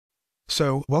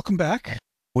So welcome back.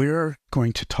 We're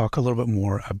going to talk a little bit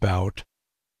more about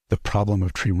the problem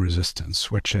of treatment resistance,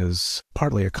 which is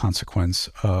partly a consequence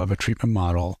of a treatment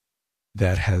model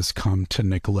that has come to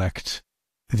neglect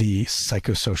the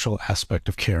psychosocial aspect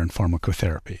of care and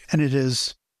pharmacotherapy. And it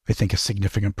is, I think, a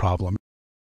significant problem.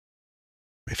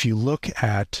 If you look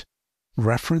at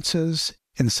references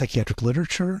in the psychiatric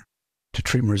literature to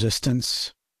treatment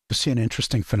resistance, you'll see an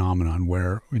interesting phenomenon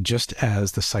where just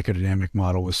as the psychodynamic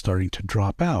model was starting to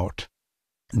drop out,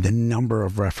 the number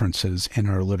of references in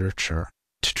our literature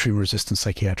to treatment-resistant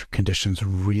psychiatric conditions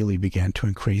really began to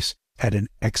increase at an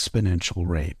exponential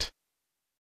rate.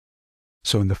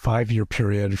 So in the 5-year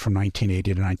period from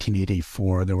 1980 to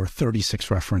 1984, there were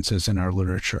 36 references in our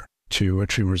literature to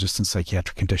treatment-resistant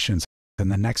psychiatric conditions. In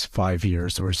the next 5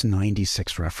 years, there was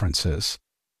 96 references.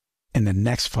 In the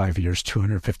next 5 years,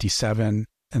 257.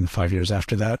 In the 5 years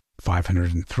after that,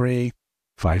 503.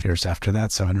 5 years after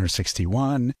that,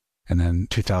 761. And then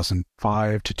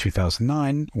 2005 to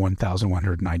 2009,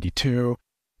 1,192.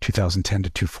 2010 to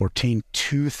 2014,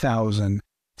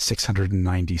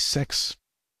 2,696.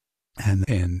 And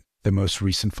in the most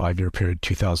recent 5-year period,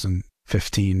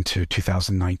 2015 to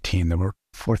 2019, there were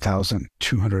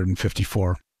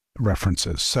 4,254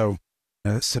 references. So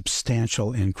a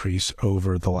substantial increase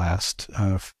over the last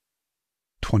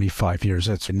 25 years.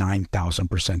 That's a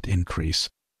 9,000% increase.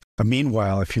 But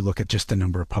meanwhile, if you look at just the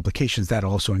number of publications, that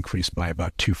also increased by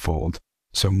about twofold.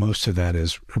 So most of that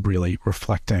is really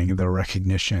reflecting the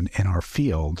recognition in our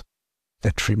field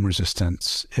that treatment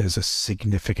resistance is a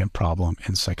significant problem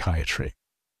in psychiatry.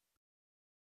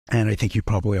 And I think you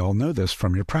probably all know this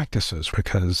from your practices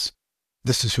because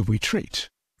this is who we treat.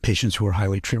 Patients who are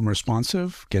highly treatment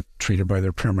responsive get treated by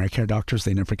their primary care doctors.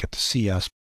 They never get to see us.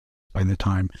 By the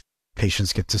time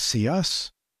patients get to see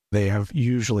us, they have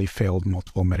usually failed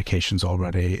multiple medications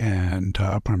already, and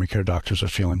primary care doctors are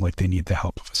feeling like they need the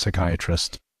help of a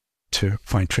psychiatrist to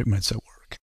find treatments that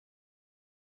work.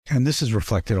 And this is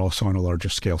reflected also on a larger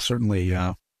scale. Certainly,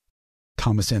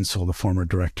 Thomas Insel, the former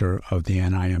director of the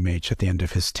NIMH at the end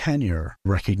of his tenure,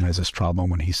 recognized this problem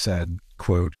when he said,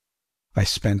 quote, "I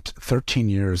spent 13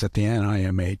 years at the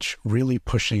NIMH really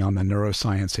pushing on the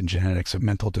neuroscience and genetics of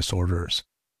mental disorders.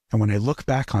 And when I look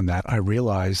back on that, I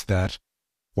realized that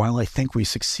while I think we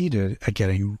succeeded at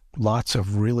getting lots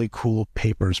of really cool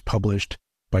papers published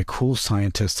by cool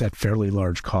scientists at fairly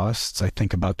large costs, I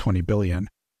think about 20 billion,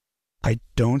 I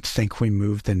don't think we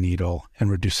moved the needle in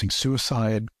reducing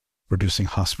suicide, reducing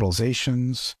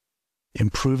hospitalizations,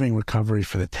 improving recovery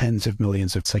for the tens of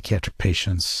millions of psychiatric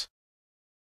patients."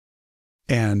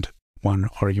 And one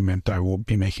argument I will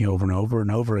be making over and over and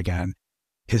over again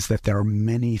is that there are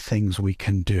many things we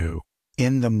can do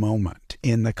in the moment,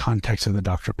 in the context of the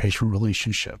doctor-patient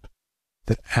relationship,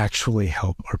 that actually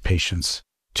help our patients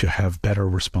to have better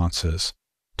responses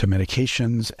to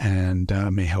medications and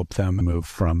may help them move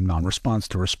from non-response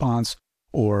to response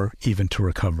or even to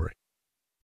recovery.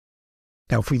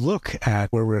 Now, if we look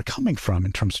at where we're coming from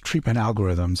in terms of treatment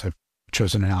algorithms, I've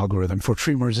chosen an algorithm for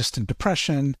treatment-resistant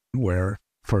depression, where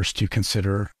first you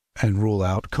consider and rule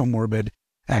out comorbid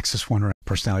axis 1 or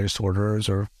personality disorders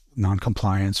or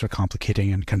noncompliance or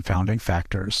complicating and confounding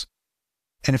factors.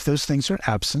 And if those things are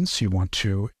absent, you want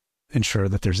to ensure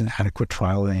that there's an adequate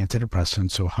trial of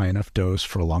antidepressants, so high enough dose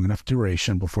for a long enough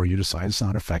duration before you decide it's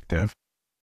not effective.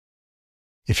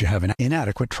 If you have an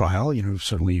inadequate trial,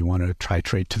 certainly you want to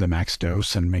titrate to the max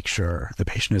dose and make sure the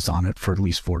patient is on it for at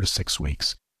least 4 to 6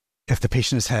 weeks. If the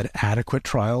patient has had adequate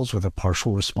trials with a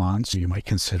partial response, you might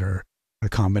consider a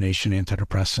combination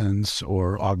antidepressants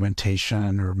or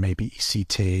augmentation or maybe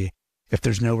ECT. If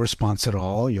there's no response at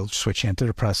all, you'll switch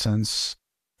antidepressants,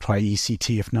 try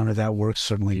ECT. If none of that works,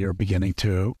 certainly you're beginning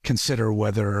to consider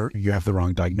whether you have the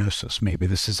wrong diagnosis. Maybe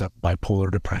this is a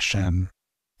bipolar depression,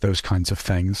 those kinds of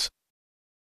things.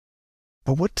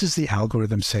 But what does the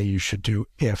algorithm say you should do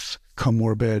if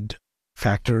comorbid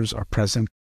factors are present,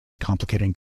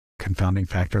 complicating, confounding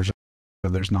factors,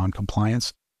 or there's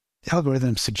noncompliance? The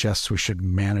algorithm suggests we should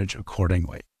manage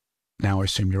accordingly. Now, I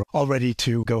assume you're all ready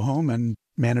to go home and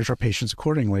manage our patients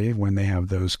accordingly when they have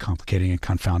those complicating and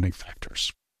confounding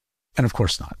factors. And of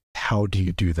course not. How do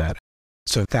you do that?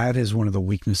 So that is one of the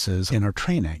weaknesses in our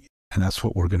training, and that's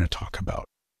what we're going to talk about.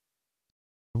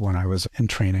 When I was in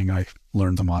training, I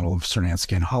learned the model of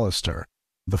Cernansky and Hollister,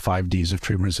 the 5 Ds of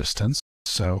treatment resistance.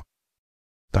 So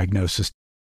diagnosis,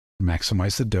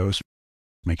 maximize the dose,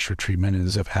 make sure treatment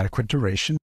is of adequate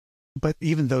duration. But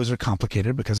even those are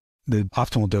complicated because the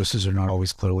optimal doses are not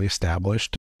always clearly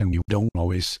established, and you don't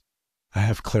always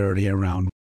have clarity around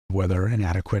whether an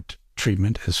adequate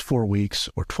treatment is 4 weeks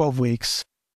or 12 weeks.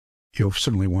 You'll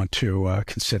certainly want to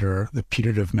consider the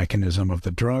putative mechanism of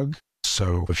the drug.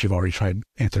 So if you've already tried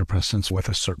antidepressants with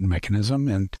a certain mechanism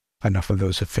and enough of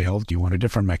those have failed, you want a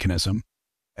different mechanism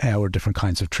or different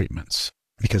kinds of treatments,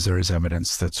 because there is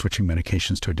evidence that switching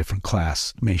medications to a different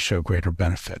class may show greater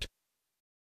benefit.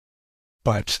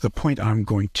 But the point I'm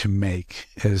going to make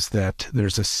is that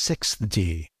there's a sixth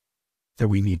D that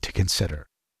we need to consider,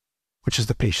 which is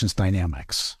the patient's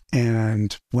dynamics.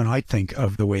 And when I think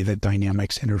of the way that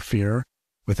dynamics interfere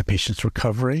with the patient's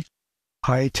recovery,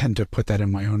 I tend to put that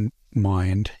in my own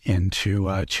mind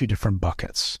into two different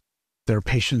buckets. There are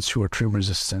patients who are treatment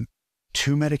resistant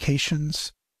to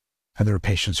medications, and there are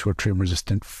patients who are treatment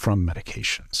resistant from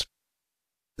medications.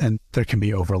 And there can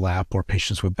be overlap or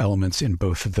patients with elements in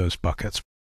both of those buckets.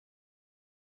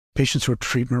 Patients who are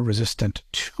treatment resistant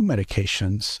to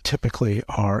medications typically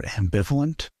are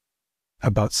ambivalent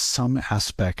about some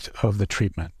aspect of the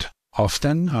treatment.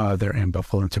 Often they're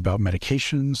ambivalent about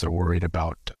medications, they're worried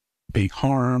about being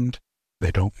harmed,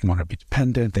 they don't want to be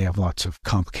dependent, they have lots of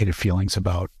complicated feelings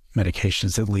about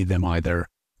medications that lead them either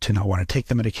to not want to take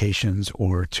the medications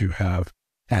or to have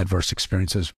adverse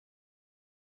experiences.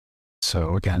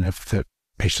 So again, if the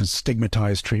patients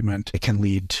stigmatize treatment, it can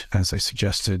lead, as I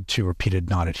suggested, to repeated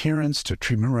non-adherence to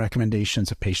treatment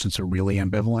recommendations if patients are really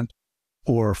ambivalent.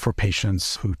 Or for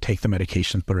patients who take the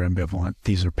medications but are ambivalent,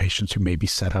 these are patients who may be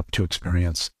set up to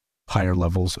experience higher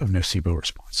levels of nocebo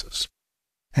responses.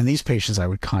 And these patients I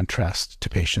would contrast to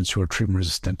patients who are treatment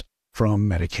resistant from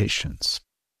medications.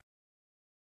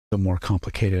 The more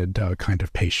complicated kind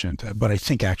of patient, but I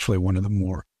think actually one of the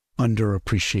more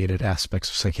underappreciated aspects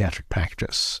of psychiatric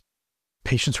practice.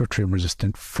 Patients who are treatment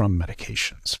resistant from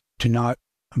medications do not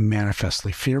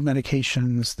manifestly fear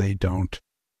medications. They don't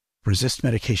resist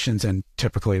medications, and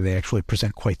typically they actually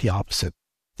present quite the opposite.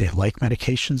 They like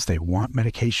medications. They want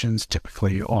medications.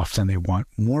 Typically, often they want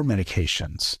more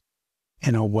medications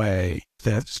in a way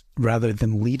that rather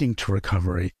than leading to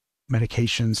recovery,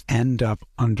 medications end up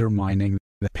undermining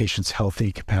the patient's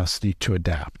healthy capacity to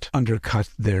adapt, undercut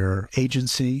their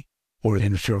agency, or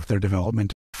interfere with their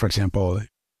development. For example,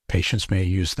 patients may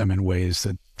use them in ways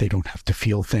that they don't have to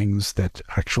feel things that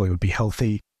actually would be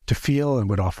healthy to feel and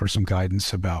would offer some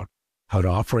guidance about how to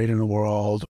operate in the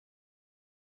world.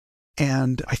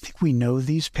 And I think we know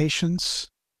these patients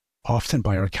often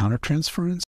by our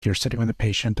countertransference. You're sitting with a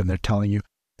patient and they're telling you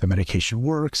the medication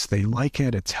works, they like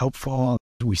it, it's helpful.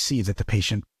 We see that the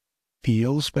patient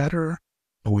feels better,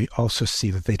 but we also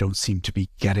see that they don't seem to be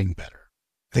getting better.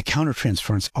 The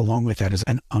countertransference, along with that, is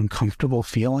an uncomfortable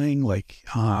feeling, like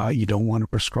you don't want to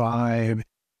prescribe,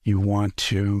 you want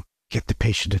to get the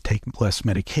patient to take less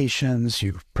medications,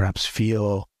 you perhaps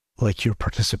feel like you're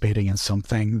participating in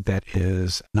something that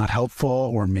is not helpful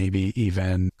or maybe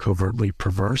even covertly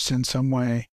perverse in some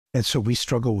way. And so we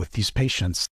struggle with these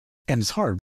patients. And it's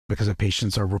hard because the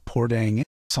patients are reporting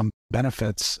some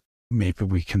benefits. Maybe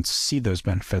we can see those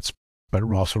benefits, but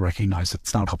we also recognize that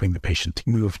it's not helping the patient to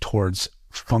move towards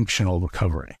functional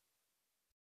recovery.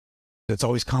 It's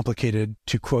always complicated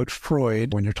to quote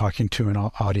Freud when you're talking to an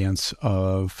audience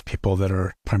of people that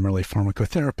are primarily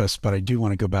pharmacotherapists, but I do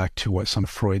want to go back to what some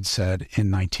Freud said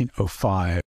in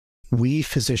 1905. We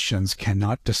physicians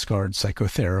cannot discard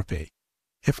psychotherapy,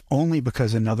 if only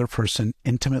because another person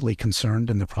intimately concerned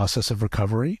in the process of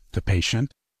recovery, the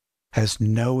patient, has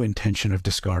no intention of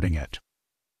discarding it.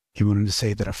 He wanted to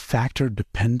say that a factor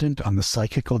dependent on the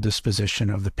psychical disposition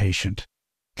of the patient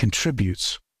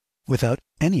contributes, without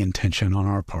any intention on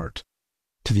our part,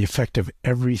 to the effect of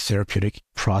every therapeutic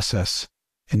process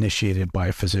initiated by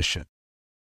a physician.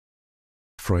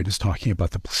 Freud is talking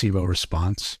about the placebo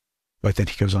response, but then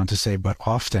he goes on to say, but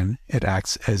often it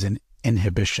acts as an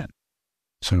inhibition.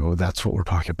 So that's what we're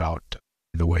talking about,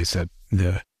 the ways that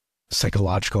the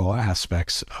psychological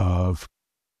aspects of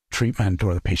treatment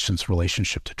or the patient's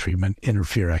relationship to treatment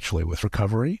interfere actually with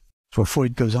recovery. So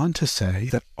Freud goes on to say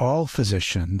that all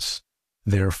physicians,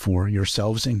 therefore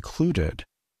yourselves included,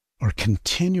 are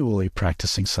continually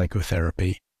practicing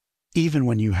psychotherapy, even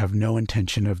when you have no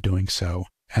intention of doing so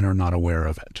and are not aware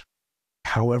of it.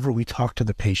 However we talk to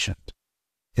the patient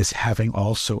is having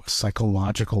also a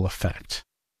psychological effect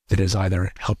that is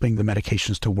either helping the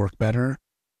medications to work better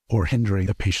or hindering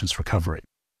the patient's recovery.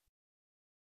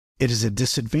 It is a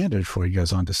disadvantage, Freud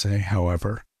goes on to say,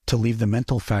 however, to leave the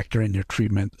mental factor in your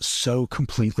treatment so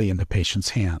completely in the patient's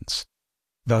hands.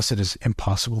 Thus, it is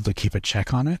impossible to keep a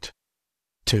check on it,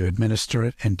 to administer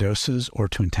it in doses, or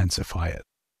to intensify it.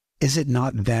 Is it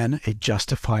not then a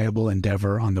justifiable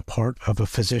endeavor on the part of a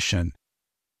physician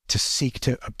to seek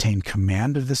to obtain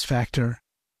command of this factor,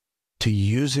 to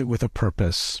use it with a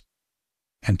purpose,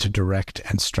 and to direct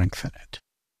and strengthen it?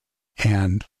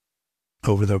 And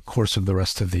over the course of the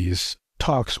rest of these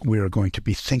talks, we are going to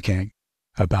be thinking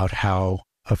about how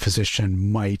a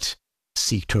physician might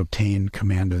seek to obtain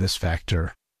command of this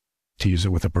factor, to use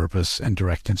it with a purpose, and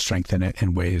direct and strengthen it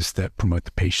in ways that promote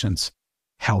the patient's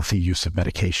healthy use of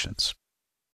medications.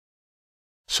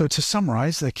 So to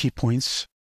summarize the key points,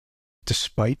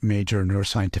 despite major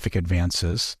neuroscientific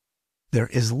advances, there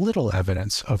is little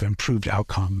evidence of improved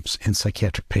outcomes in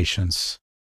psychiatric patients.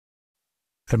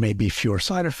 There may be fewer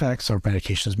side effects, our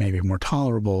medications may be more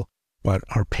tolerable, but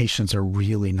our patients are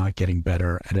really not getting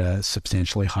better at a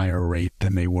substantially higher rate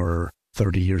than they were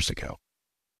 30 years ago.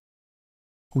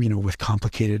 With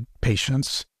complicated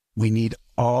patients, we need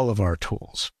all of our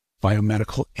tools,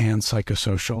 biomedical and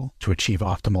psychosocial, to achieve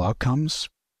optimal outcomes.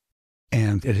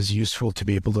 And it is useful to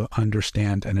be able to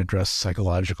understand and address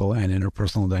psychological and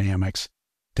interpersonal dynamics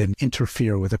that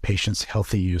interfere with a patient's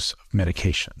healthy use of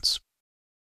medications.